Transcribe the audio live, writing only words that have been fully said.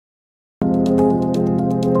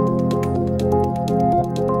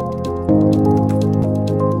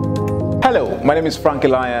Hello, my name is Frank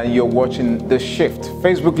Elia and you're watching The Shift.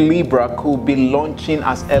 Facebook Libra could be launching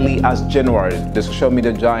as early as January. The social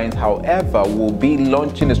media giant, however, will be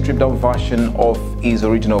launching a stripped-down version of its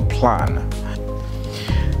original plan.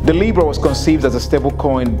 The Libra was conceived as a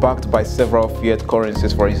stablecoin backed by several fiat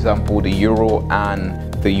currencies, for example, the euro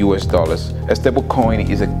and the US dollars. A stablecoin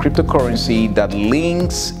is a cryptocurrency that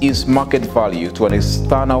links its market value to an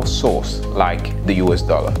external source like the US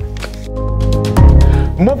dollar.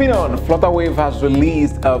 Moving on, Flutterwave has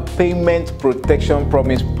released a payment protection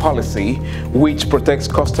promise policy which protects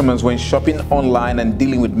customers when shopping online and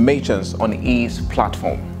dealing with merchants on its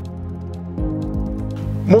platform.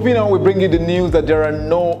 Moving on, we bring you the news that there are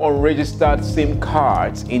no unregistered SIM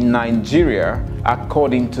cards in Nigeria,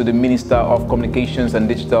 according to the Minister of Communications and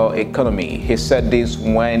Digital Economy. He said this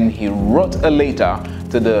when he wrote a letter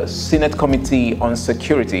to the Senate Committee on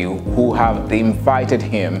Security, who have invited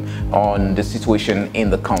him on the situation in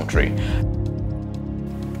the country.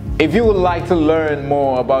 If you would like to learn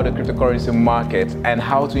more about the cryptocurrency market and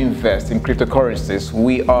how to invest in cryptocurrencies,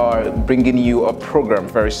 we are bringing you a program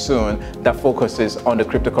very soon that focuses on the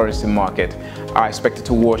cryptocurrency market. I expect you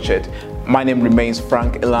to watch it. My name remains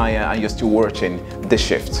Frank Elia and you're still watching The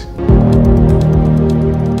Shift.